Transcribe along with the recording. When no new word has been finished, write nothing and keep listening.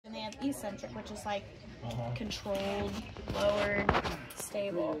like eccentric, which is like controlled, lowered,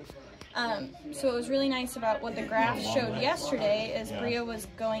 stable. So it was really nice about what the graph showed yesterday is Bria was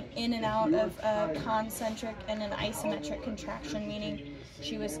going in and out of a concentric and an isometric contraction, meaning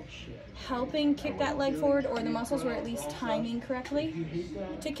she was helping kick that leg forward, or the muscles were at least timing correctly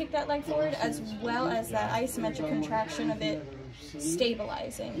to kick that leg forward, as well as that isometric contraction of it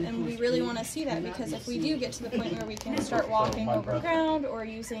stabilizing. And we really want to see that, because if we do get to the point where we can start walking over ground or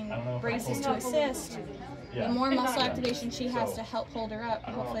using braces to assist, the more muscle activation she has to help hold her up,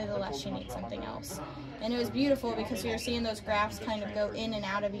 hopefully the less she needs something else. And it was beautiful because we were seeing those graphs kind of go in and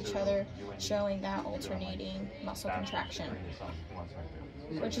out of each other, showing that alternating muscle contraction,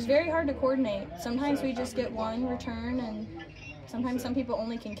 which is very hard to coordinate. Sometimes we just get one return, and sometimes some people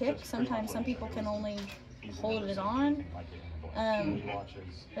only can kick, sometimes some people can only hold it on. I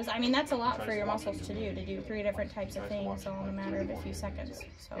mean, that's a lot for your muscles to do 3 different types of things all in a matter of a few seconds.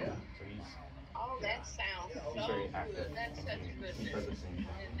 So. Oh, that sounds so good. That's such a good message.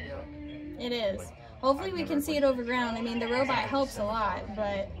 It is. Hopefully we can see it over ground. I mean, the robot helps a lot,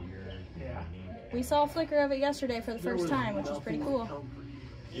 but we saw a flicker of it yesterday for the first time, which was pretty cool.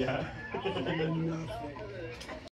 Yeah.